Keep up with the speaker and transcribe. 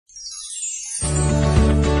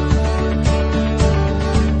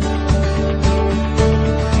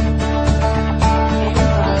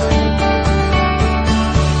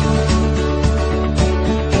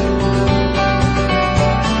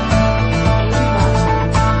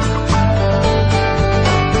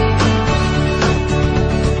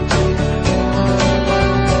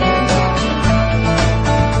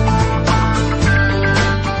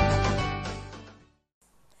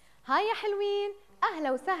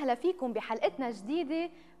وسهلا فيكم بحلقتنا جديدة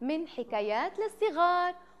من حكايات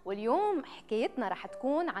للصغار. واليوم حكايتنا رح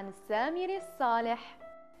تكون عن السامري الصالح.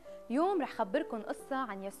 اليوم رح خبركم قصة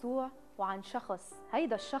عن يسوع وعن شخص،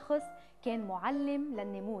 هيدا الشخص كان معلم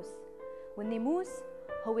للناموس، والناموس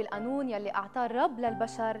هو القانون يلي أعطاه الرب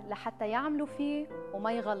للبشر لحتى يعملوا فيه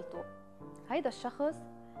وما يغلطوا. هيدا الشخص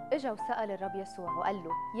اجا وسأل الرب يسوع وقال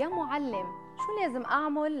له: يا معلم، شو لازم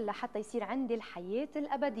أعمل لحتى يصير عندي الحياة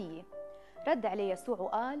الأبدية؟ رد عليه يسوع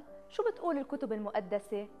وقال: شو بتقول الكتب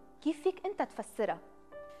المقدسة؟ كيف فيك أنت تفسرها؟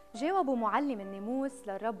 جاوبه معلم الناموس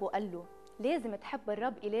للرب وقال له: لازم تحب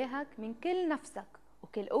الرب إلهك من كل نفسك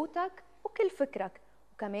وكل قوتك وكل فكرك،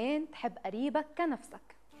 وكمان تحب قريبك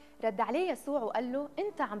كنفسك. رد عليه يسوع وقال له: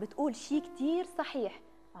 أنت عم بتقول شي كتير صحيح،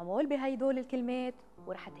 عمول بهيدول الكلمات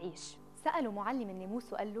ورح تعيش. سأله معلم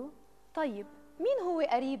الناموس وقال له: طيب مين هو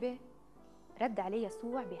قريبي؟ رد عليه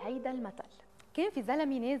يسوع بهيدا المثل: كان في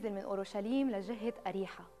زلمة نازل من أورشليم لجهة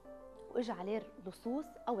أريحة، وإجا عليه اللصوص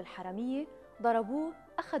أو الحرامية، ضربوه،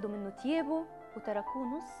 أخذوا منه تيابه وتركوه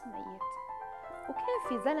نص ميت. وكان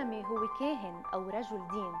في زلمة هو كاهن أو رجل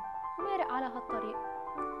دين مارق على هالطريق،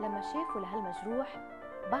 لما شافوا لهالمجروح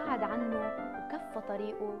بعد عنه وكفى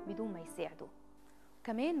طريقه بدون ما يساعده.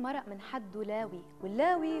 كمان مرق من حده لاوي،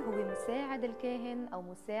 واللاوي هو مساعد الكاهن أو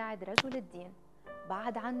مساعد رجل الدين،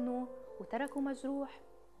 بعد عنه وتركه مجروح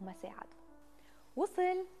وما ساعده.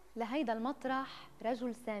 وصل لهيدا المطرح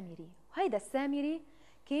رجل سامري، وهيدا السامري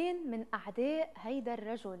كان من أعداء هيدا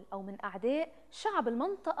الرجل أو من أعداء شعب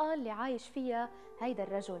المنطقة اللي عايش فيها هيدا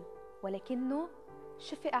الرجل، ولكنه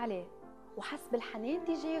شفق عليه وحس بالحنان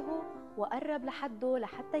تجاهه وقرب لحده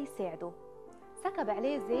لحتى يساعده. سكب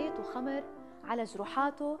عليه زيت وخمر على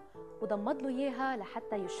جروحاته وضمد له إياها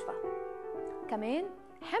لحتى يشفى. كمان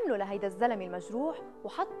حمله لهيدا الزلمة المجروح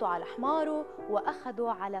وحطه على حماره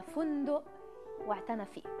وأخده على فندق واعتنى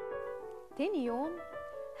فيه. تاني يوم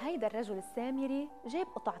هيدا الرجل السامري جاب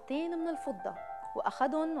قطعتين من الفضة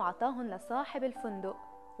وأخدهم وعطاهم لصاحب الفندق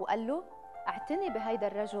وقال له: اعتني بهيدا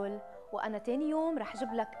الرجل، وأنا تاني يوم رح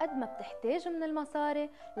جيب لك قد ما بتحتاج من المصاري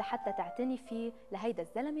لحتى تعتني فيه لهيدا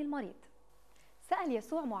الزلمة المريض. سأل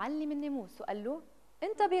يسوع معلم الناموس وقال له: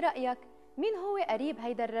 أنت برأيك مين هو قريب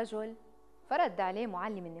هيدا الرجل؟ فرد عليه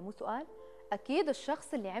معلم الناموس وقال: أكيد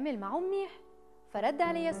الشخص اللي عمل معه منيح. فرد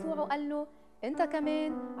عليه يسوع وقال له: أنت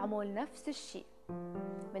كمان عمل نفس الشيء.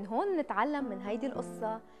 من هون نتعلم من هيدي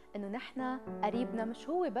القصة إنه نحن قريبنا مش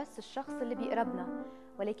هو بس الشخص اللي بيقربنا،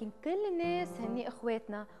 ولكن كل الناس هني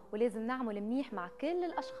إخواتنا، ولازم نعمل منيح مع كل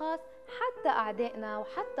الأشخاص، حتى أعدائنا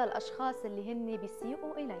وحتى الأشخاص اللي هني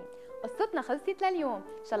بيسيئوا إلينا. قصتنا خلصت لليوم،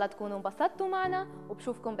 إن شاء الله تكونوا انبسطتوا معنا،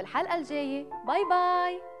 وبشوفكم بالحلقة الجاية. باي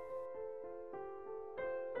باي.